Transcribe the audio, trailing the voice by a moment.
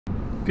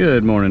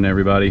Good morning,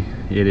 everybody.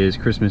 It is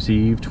Christmas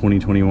Eve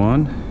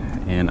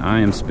 2021 and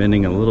I am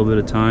spending a little bit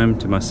of time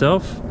to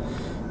myself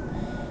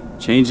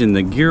changing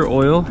the gear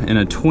oil in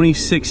a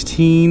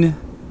 2016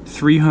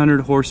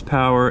 300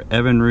 horsepower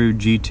Evinrude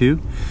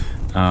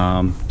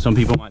G2. Some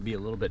people might be a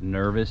little bit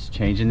nervous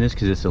changing this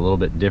because it's a little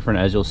bit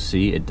different. As you'll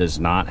see, it does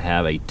not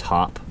have a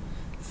top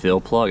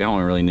fill plug. I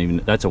don't really even,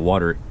 that's a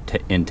water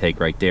intake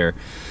right there.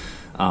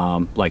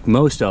 Like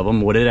most of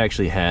them, what it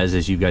actually has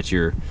is you've got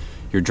your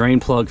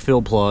drain plug,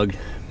 fill plug,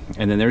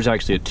 and then there's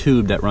actually a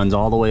tube that runs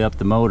all the way up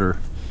the motor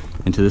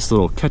into this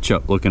little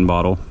ketchup looking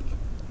bottle.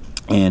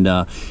 And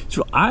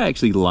so I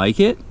actually like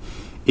it.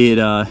 It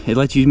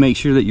lets you make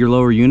sure that your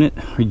lower unit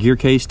or gear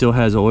case still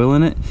has oil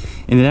in it,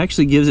 and it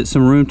actually gives it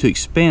some room to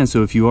expand.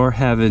 So if you are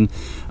having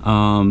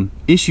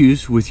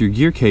issues with your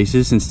gear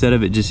cases, instead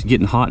of it just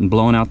getting hot and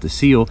blowing out the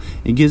seal,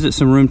 it gives it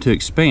some room to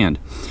expand.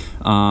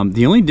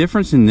 The only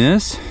difference in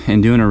this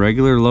and doing a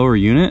regular lower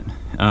unit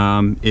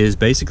is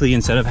basically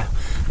instead of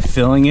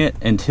filling it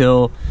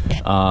until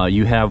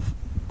you have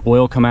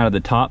oil come out of the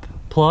top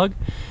plug,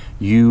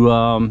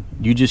 you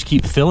just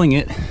keep filling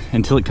it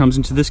until it comes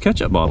into this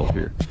ketchup bottle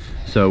here.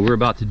 So we're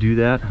about to do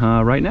that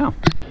right now.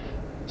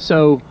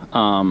 So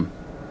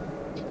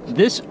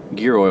this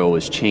gear oil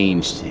was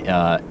changed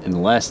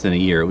in less than a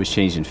year. It was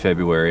changed in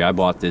February. I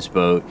bought this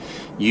boat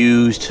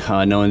used,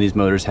 knowing these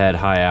motors had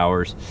high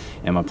hours,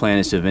 and my plan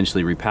is to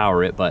eventually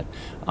repower it, but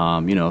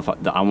you know, if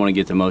I want to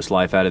get the most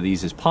life out of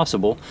these as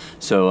possible.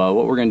 So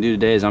what we're going to do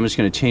today is I'm just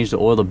going to change the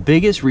oil. The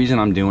biggest reason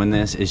I'm doing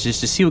this is just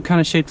to see what kind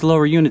of shape the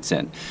lower unit's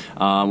in.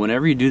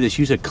 Whenever you do this,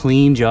 use a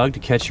clean jug to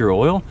catch your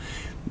oil,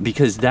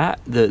 because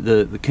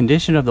the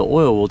condition of the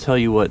oil will tell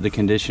you what the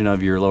condition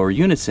of your lower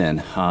unit's in.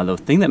 The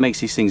thing that makes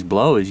these things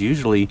blow is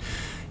usually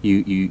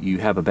you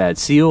have a bad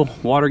seal,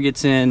 water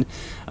gets in,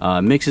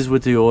 mixes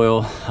with the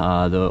oil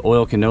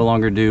can no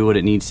longer do what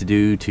it needs to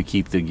do to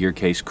keep the gear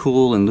case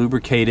cool and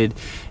lubricated,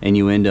 and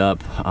you end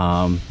up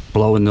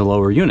blowing the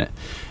lower unit.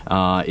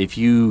 If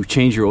you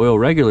change your oil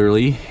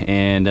regularly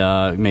and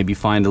maybe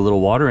find a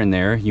little water in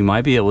there, you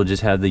might be able to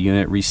just have the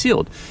unit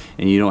resealed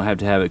and you don't have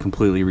to have it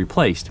completely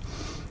replaced.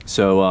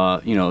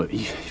 So, you know,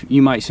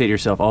 you might say to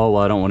yourself, oh,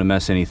 well, I don't want to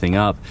mess anything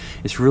up.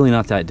 It's really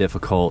not that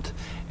difficult.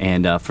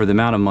 And for the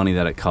amount of money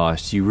that it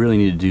costs, you really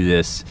need to do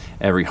this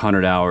every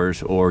 100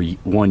 hours or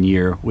 1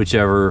 year,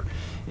 whichever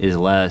is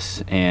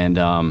less. And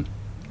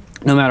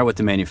no matter what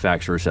the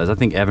manufacturer says, I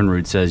think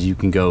Evinrude says you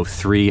can go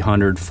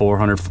 300,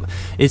 400.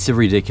 It's a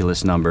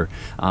ridiculous number.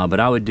 But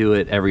I would do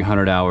it every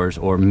 100 hours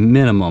or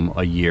minimum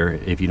a year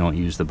if you don't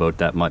use the boat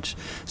that much.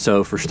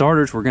 So for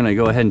starters, we're going to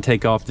go ahead and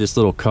take off this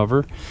little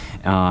cover.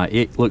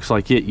 It looks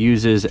like it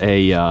uses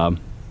a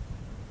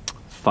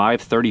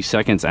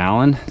 5/32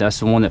 Allen. That's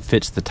the one that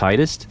fits the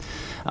tightest.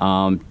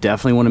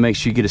 Definitely want to make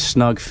sure you get a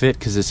snug fit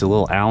because it's a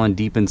little Allen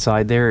deep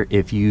inside there.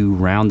 If you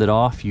round it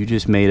off, you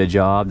just made a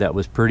job that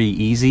was pretty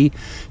easy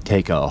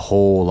take a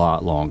whole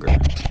lot longer.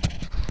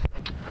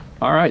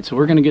 All right, so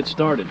we're going to get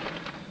started.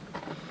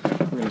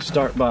 We're going to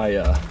start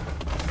by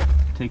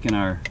taking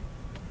our,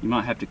 you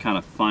might have to kind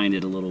of find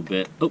it a little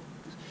bit. Oh,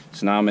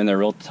 so now I'm in there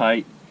real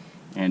tight,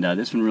 and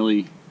this one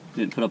really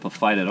didn't put up a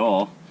fight at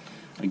all.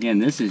 Again,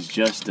 this is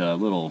just a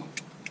little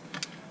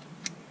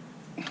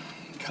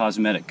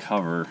cosmetic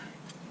cover,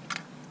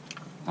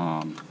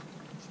 and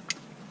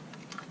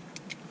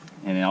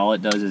all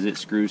it does is it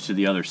screws to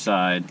the other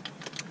side.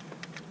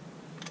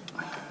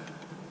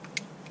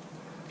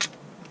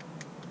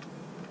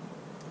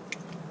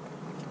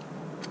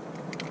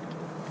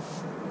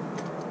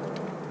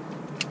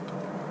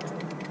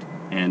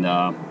 And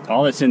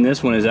all that's in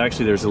this one is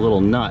actually there's a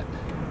little nut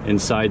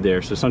inside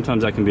there, so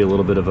sometimes that can be a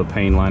little bit of a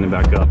pain lining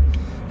back up,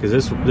 because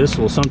this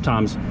will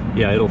sometimes,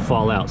 yeah, it'll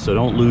fall out, so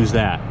don't lose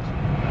that.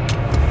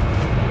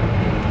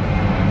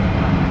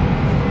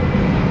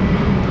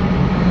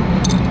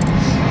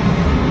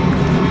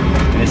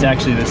 And it's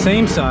actually the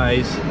same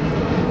size.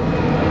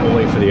 We'll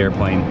wait for the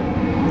airplane.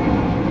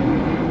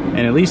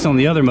 And at least on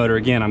the other motor,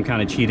 again, I'm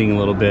kind of cheating a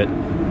little bit.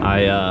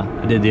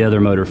 I did the other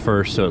motor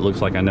first, so it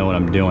looks like I know what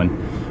I'm doing.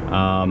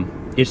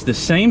 It's the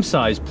same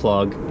size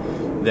plug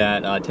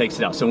that takes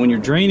it out. So when you're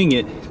draining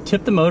it,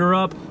 tip the motor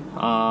up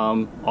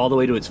all the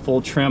way to its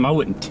full trim. I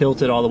wouldn't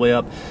tilt it all the way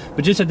up,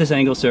 but just at this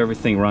angle so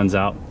everything runs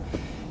out.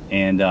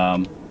 And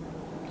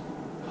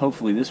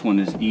hopefully this one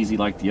is easy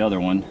like the other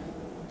one.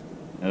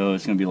 Oh,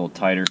 it's gonna be a little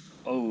tighter.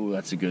 Oh,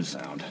 that's a good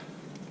sound.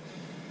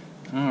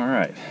 All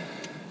right,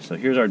 so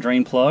here's our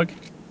drain plug.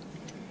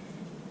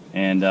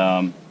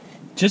 And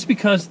just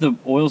because the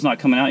oil's not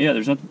coming out yet,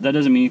 that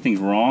doesn't mean anything's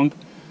wrong.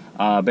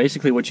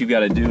 Basically what you've got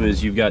to do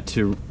is you've got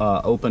to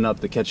open up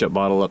the ketchup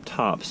bottle up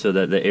top so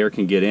that the air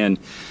can get in.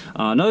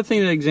 Another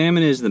thing to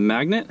examine is the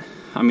magnet.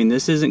 I mean,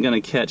 this isn't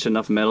going to catch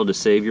enough metal to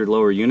save your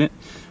lower unit,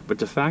 but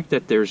the fact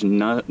that there's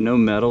no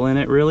metal in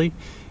it really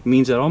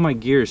means that all my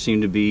gears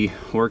seem to be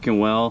working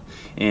well.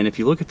 And if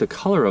you look at the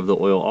color of the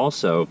oil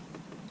also,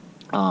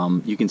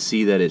 you can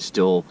see that it's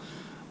still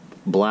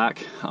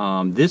black.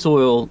 This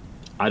oil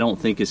I don't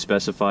think is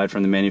specified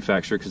from the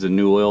manufacturer, because the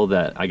new oil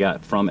that I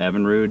got from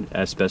Evinrude,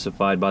 as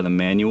specified by the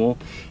manual,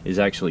 is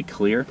actually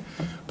clear.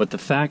 But the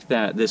fact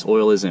that this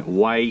oil isn't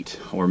white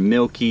or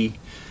milky,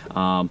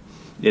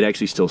 it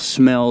actually still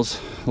smells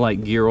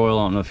like gear oil.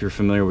 I don't know if you're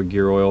familiar with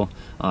gear oil.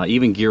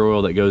 Even gear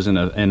oil that goes in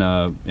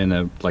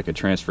a like a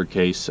transfer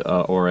case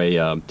or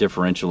a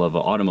differential of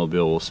an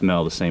automobile will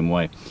smell the same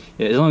way.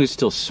 As long as it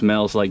still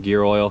smells like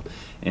gear oil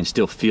and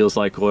still feels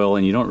like oil,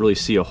 and you don't really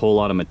see a whole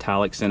lot of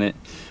metallics in it,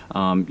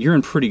 you're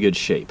in pretty good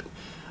shape.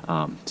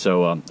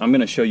 So I'm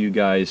going to show you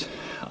guys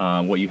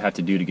what you have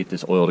to do to get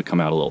this oil to come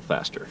out a little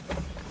faster.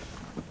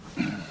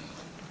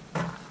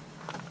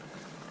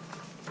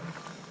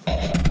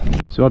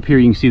 So up here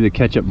you can see the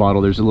ketchup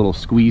bottle. There's a little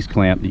squeeze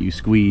clamp that you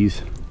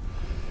squeeze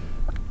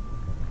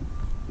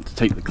to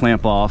take the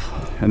clamp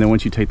off, and then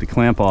once you take the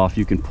clamp off,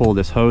 you can pull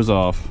this hose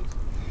off,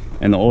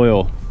 and the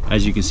oil,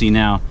 as you can see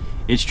now,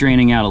 it's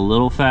draining out a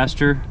little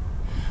faster,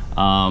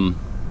 and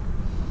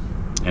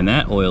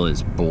that oil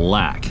is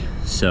black.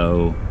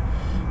 So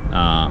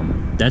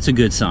that's a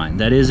good sign.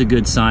 That is a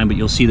good sign, but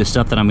you'll see the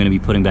stuff that I'm going to be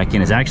putting back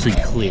in is actually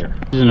clear.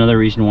 This is another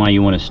reason why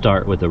you want to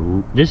start with a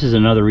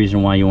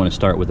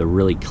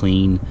really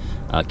clean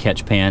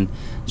catch pan,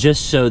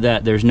 just so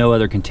that there's no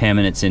other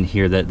contaminants in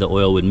here that the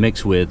oil would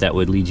mix with that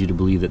would lead you to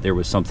believe that there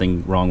was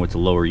something wrong with the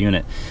lower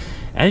unit.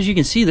 As you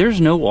can see, there's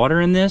no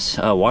water in this.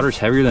 Water's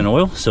heavier than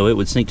oil, so it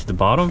would sink to the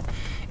bottom.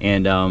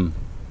 And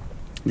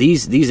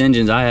these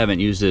engines, I haven't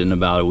used it in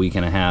about a week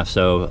and a half,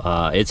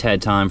 so it's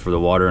had time for the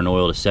water and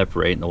oil to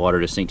separate and the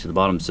water to sink to the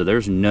bottom. So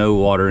there's no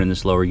water in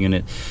this lower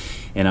unit,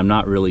 and I'm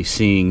not really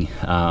seeing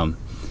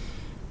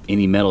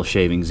any metal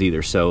shavings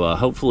either. So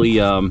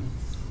hopefully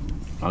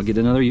I'll get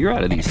another year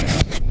out of these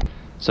things.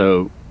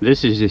 So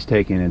this is just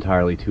taking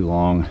entirely too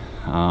long.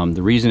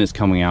 The reason it's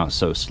coming out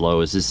so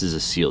slow is this is a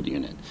sealed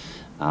unit.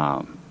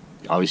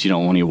 Obviously you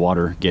don't want any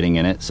water getting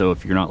in it, so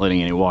if you're not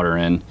letting any water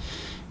in,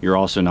 you're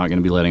also not going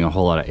to be letting a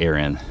whole lot of air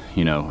in.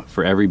 You know,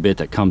 for every bit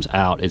that comes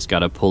out, it's got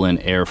to pull in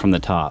air from the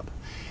top.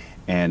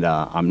 And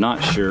I'm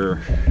not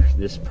sure,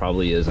 this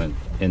probably isn't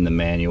in the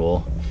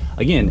manual.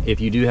 Again, if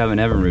you do have an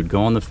Evinrude,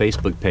 go on the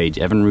Facebook page,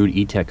 Evinrude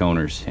ETEC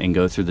owners, and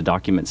go through the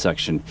document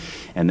section,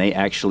 and they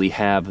actually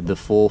have the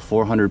full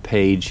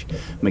 400-page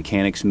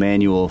mechanics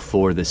manual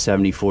for the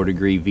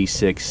 74-degree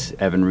V6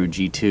 Evinrude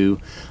G2.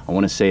 I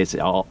want to say it's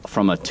all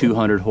from a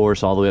 200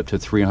 horse all the way up to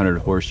 300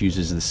 horse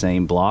uses the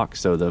same block,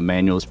 so the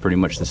manual is pretty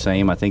much the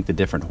same. I think the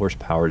different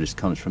horsepower just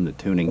comes from the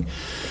tuning.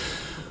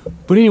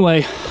 But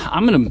anyway,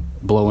 I'm going to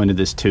blow into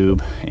this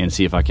tube and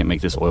see if I can make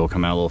this oil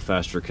come out a little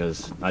faster,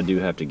 because I do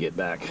have to get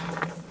back.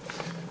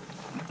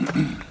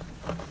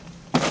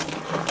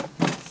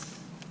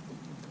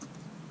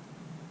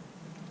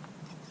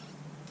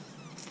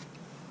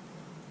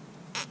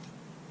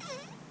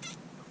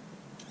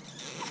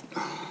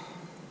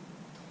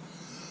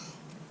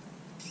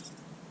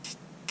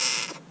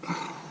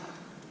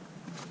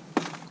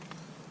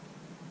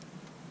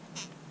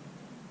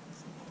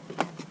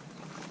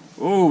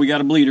 Oh, we got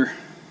a bleeder.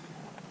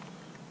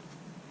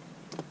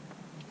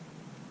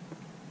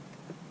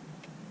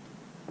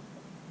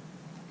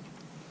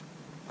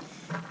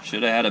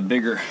 Should have had a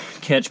bigger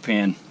catch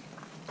pan.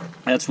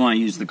 That's why I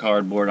used the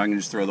cardboard. I can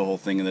just throw the whole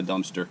thing in the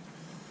dumpster.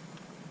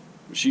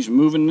 But she's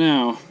moving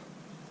now.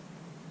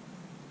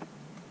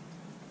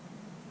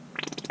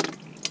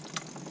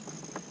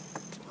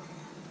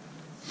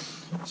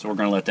 So we're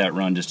going to let that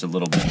run just a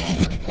little bit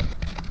longer.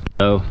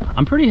 So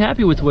I'm pretty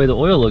happy with the way the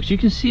oil looks. You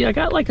can see I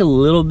got like a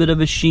little bit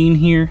of a sheen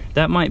here.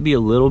 That might be a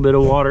little bit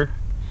of water,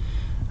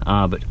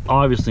 but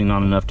obviously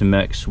not enough to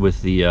mix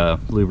with the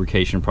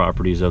lubrication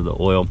properties of the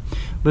oil.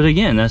 But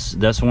again,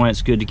 that's why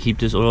it's good to keep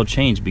this oil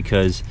changed,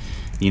 because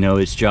you know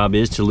its job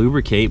is to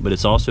lubricate, but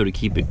it's also to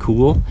keep it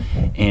cool.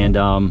 And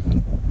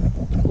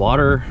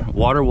water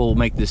will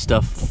make this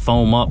stuff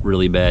foam up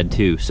really bad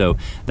too. So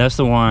that's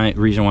the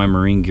reason why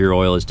marine gear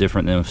oil is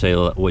different than, say,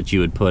 what you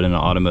would put in an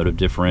automotive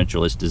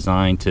differential. It's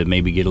designed to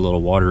maybe get a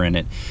little water in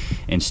it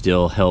and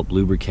still help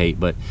lubricate.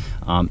 But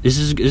this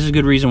is a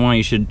good reason why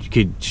you should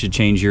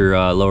change your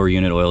lower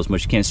unit oil as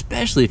much as you can,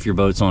 especially if your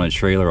boat's on a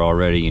trailer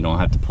already. You don't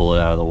have to pull it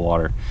out of the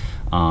water.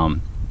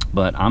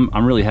 But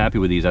I'm really happy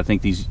with these. I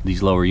think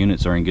these lower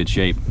units are in good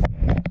shape.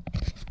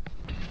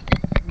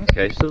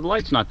 Okay, so the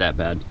light's not that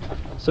bad.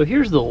 So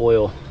here's the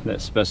oil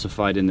that's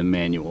specified in the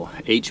manual,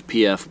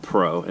 HPF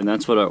Pro, and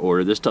that's what I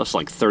ordered. This stuff's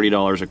like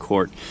 $30 a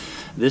quart.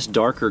 This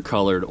darker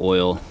colored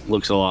oil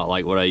looks a lot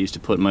like what I used to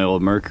put in my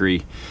old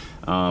Mercury.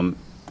 I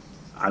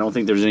don't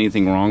think there's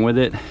anything wrong with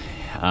it,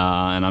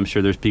 and I'm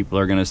sure there's people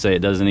who are going to say it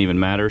doesn't even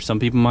matter. Some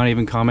people might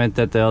even comment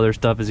that the other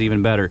stuff is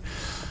even better.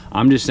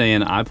 I'm just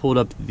saying, I pulled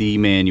up the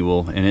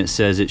manual and it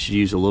says it should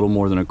use a little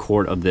more than a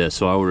quart of this,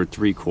 so I ordered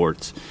 3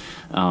 quarts.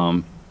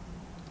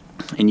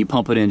 And you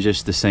pump it in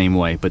just the same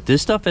way, but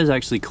this stuff is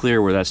actually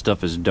clear where that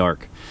stuff is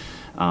dark.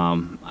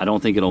 I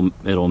don't think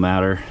it'll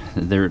matter.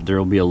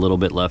 There'll be a little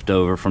bit left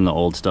over from the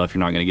old stuff. You're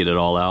not going to get it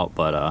all out,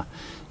 but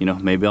you know,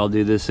 maybe I'll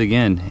do this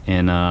again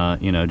in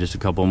you know, just a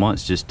couple of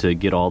months just to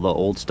get all the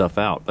old stuff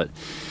out. But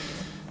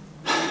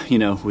you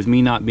know, with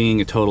me not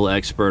being a total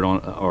expert on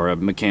or a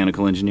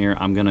mechanical engineer,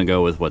 I'm gonna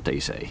go with what they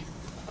say.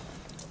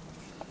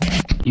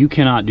 You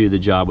cannot do the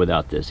job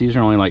without this. These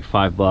are only like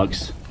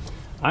 $5.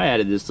 I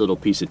added this little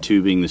piece of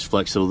tubing, this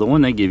flexible. The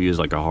one they give you is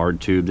like a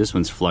hard tube. This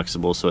one's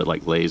flexible, so it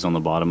like lays on the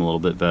bottom a little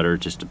bit better.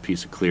 Just a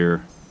piece of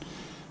clear,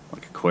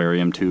 like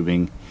aquarium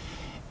tubing.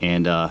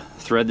 And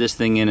thread this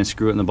thing in and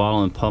screw it in the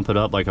bottle and pump it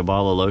up like a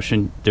bottle of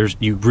lotion.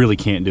 You really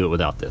can't do it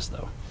without this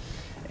though.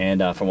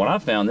 And from what I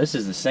found, this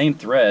is the same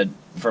thread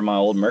for my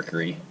old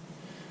Mercury.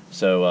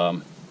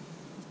 So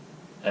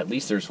at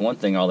least there's one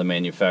thing all the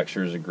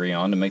manufacturers agree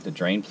on, to make the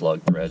drain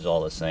plug threads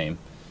all the same.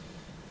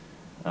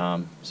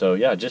 So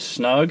yeah, just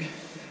snug,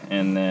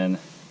 and then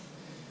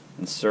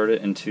insert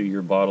it into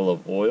your bottle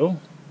of oil.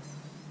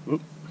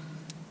 Oop.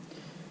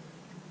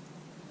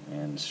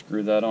 And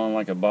screw that on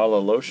like a bottle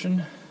of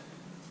lotion.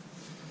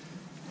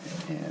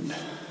 And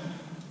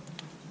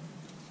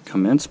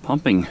commence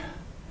pumping.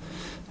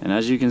 And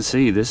as you can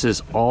see, this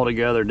is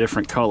altogether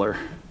different color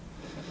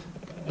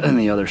than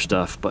the other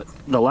stuff, but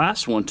the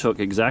last one took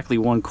exactly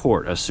 1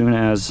 quart. As soon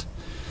as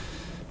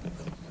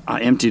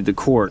I emptied the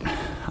quart,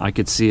 I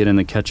could see it in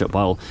the ketchup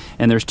bottle.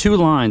 And there's 2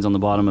 lines on the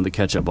bottom of the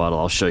ketchup bottle.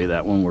 I'll show you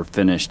that when we're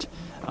finished.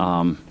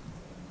 You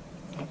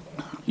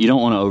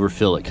don't want to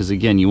overfill it, because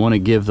again, you want to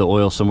give the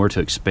oil somewhere to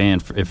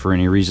expand if for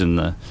any reason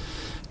the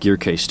gear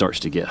case starts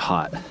to get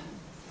hot.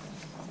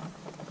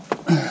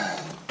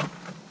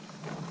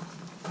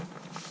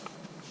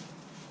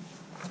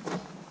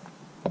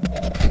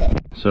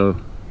 So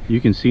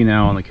you can see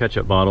now on the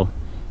ketchup bottle,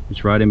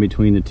 it's right in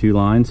between the 2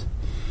 lines.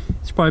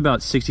 It's probably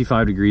about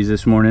 65 degrees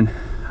this morning.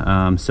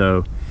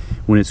 So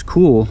when it's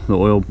cool, the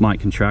oil might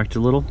contract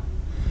a little,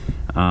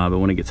 but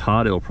when it gets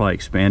hot, it'll probably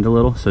expand a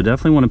little. So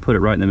definitely want to put it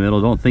right in the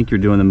middle. Don't think you're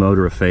doing the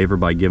motor a favor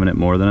by giving it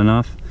more than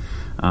enough.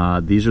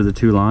 These are the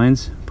 2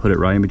 lines. Put it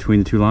right in between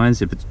the 2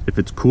 lines. If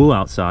it's cool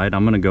outside,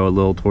 I'm going to go a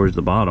little towards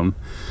the bottom,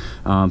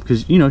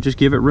 because you know, just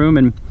give it room,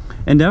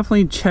 and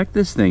definitely check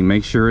this thing.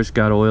 Make sure it's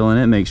got oil in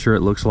it. Make sure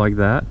it looks like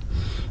that.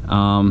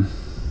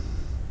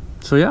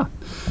 So yeah.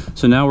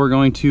 So now we're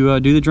going to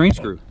do the drain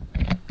screw.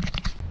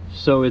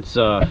 So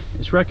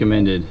it's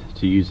recommended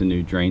to use a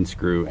new drain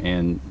screw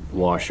and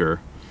washer.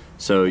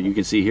 So you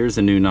can see here's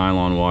the new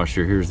nylon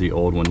washer. Here's the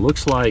old one.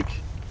 Looks like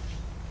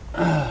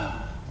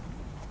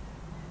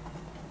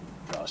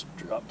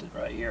dropped it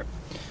right here.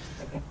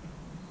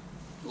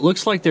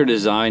 Looks like they're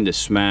designed to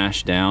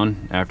smash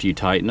down after you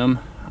tighten them.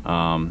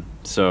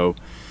 So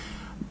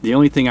the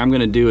only thing I'm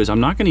going to do is I'm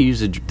not going to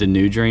use the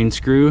new drain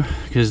screw,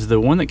 because the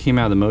one that came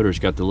out of the motor's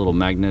got the little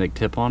magnetic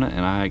tip on it,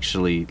 and I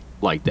actually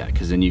like that,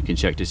 because then you can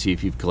check to see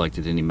if you've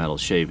collected any metal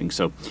shavings.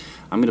 So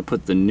I'm going to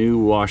put the new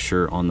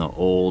washer on the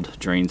old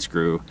drain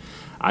screw.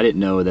 I didn't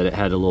know that it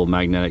had a little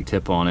magnetic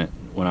tip on it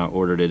when I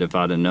ordered it. If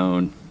I'd have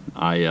known,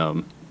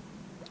 I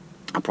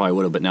probably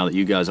would have, but now that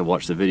you guys have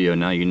watched the video,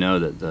 now you know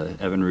that the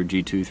Evinrude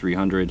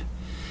G2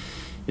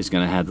 is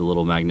going to have the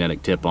little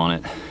magnetic tip on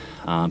it.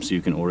 So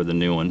you can order the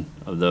new one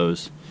of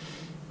those,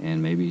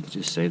 and maybe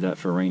just save that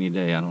for a rainy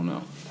day. I don't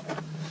know.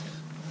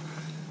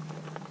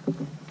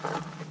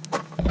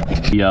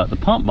 The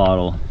pump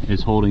bottle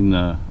is holding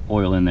the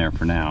oil in there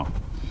for now,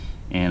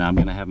 and I'm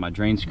going to have my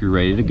drain screw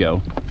ready to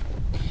go,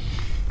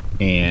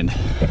 and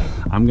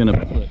I'm going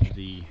to put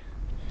the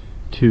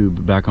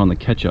tube back on the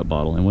ketchup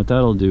bottle, and what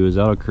that'll do is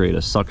that'll create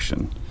a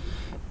suction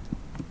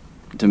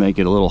to make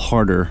it a little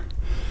harder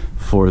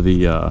for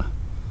the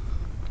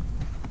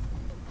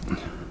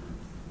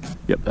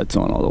yep, that's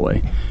on all the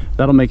way.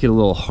 That'll make it a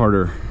little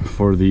harder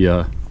for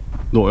the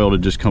oil to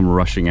just come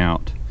rushing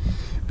out,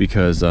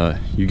 because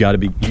you do have to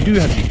be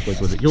quick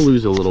with it. You'll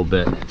lose a little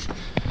bit,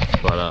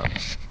 but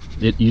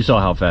you saw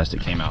how fast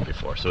it came out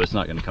before, so it's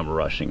not going to come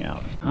rushing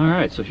out. All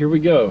right, so here we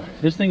go.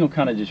 This thing will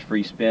kind of just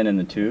free spin in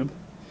the tube.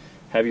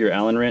 Have your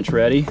Allen wrench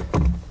ready,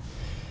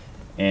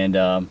 and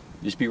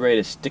just be ready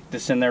to stick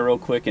this in there real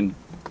quick and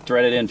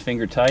thread it in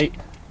finger tight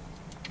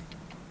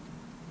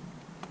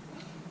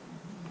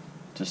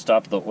to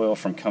stop the oil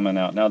from coming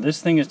out. Now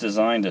this thing is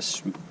designed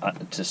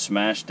to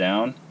smash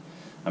down.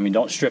 I mean,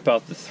 don't strip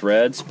out the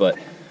threads, but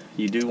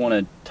you do want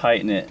to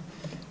tighten it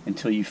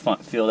until you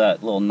feel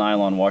that little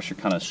nylon washer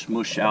kind of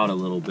smoosh out a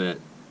little bit.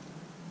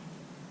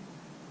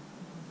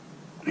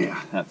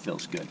 Yeah, that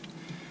feels good.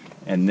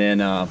 And then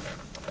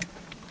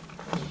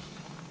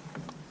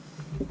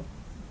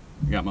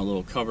got my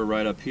little cover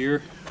right up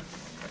here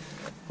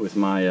with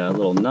my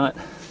little nut.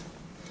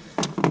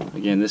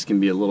 Again, this can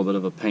be a little bit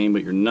of a pain,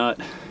 but your nut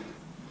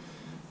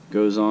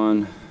goes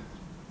on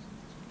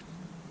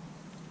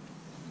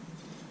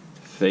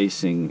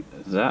facing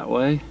that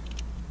way.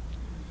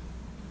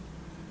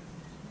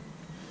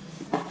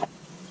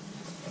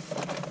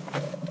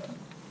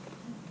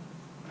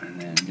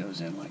 And then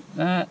goes in like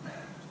that.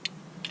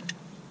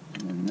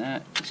 And then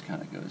that just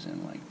kind of goes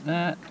in like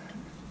that.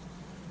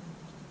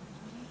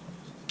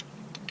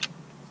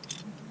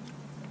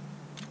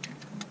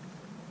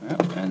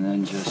 Yep, and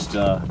then just,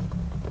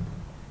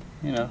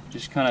 you know,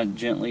 just kind of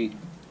gently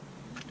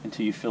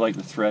until you feel like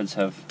the threads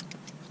have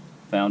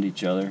found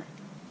each other.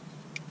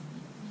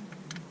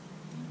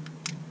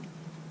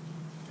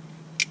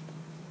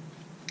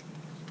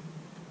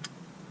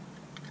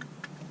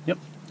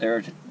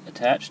 they're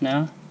attached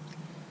now.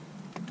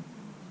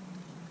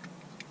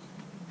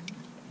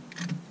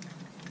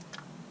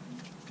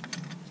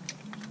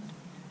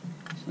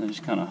 So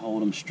just kind of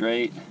hold them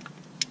straight.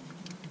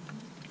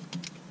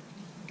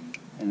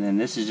 And then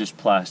this is just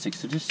plastic,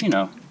 so just, you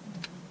know,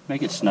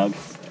 make it snug.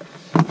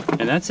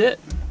 And that's it.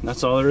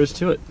 That's all there is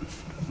to it.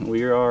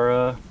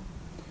 We're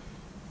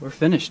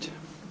finished.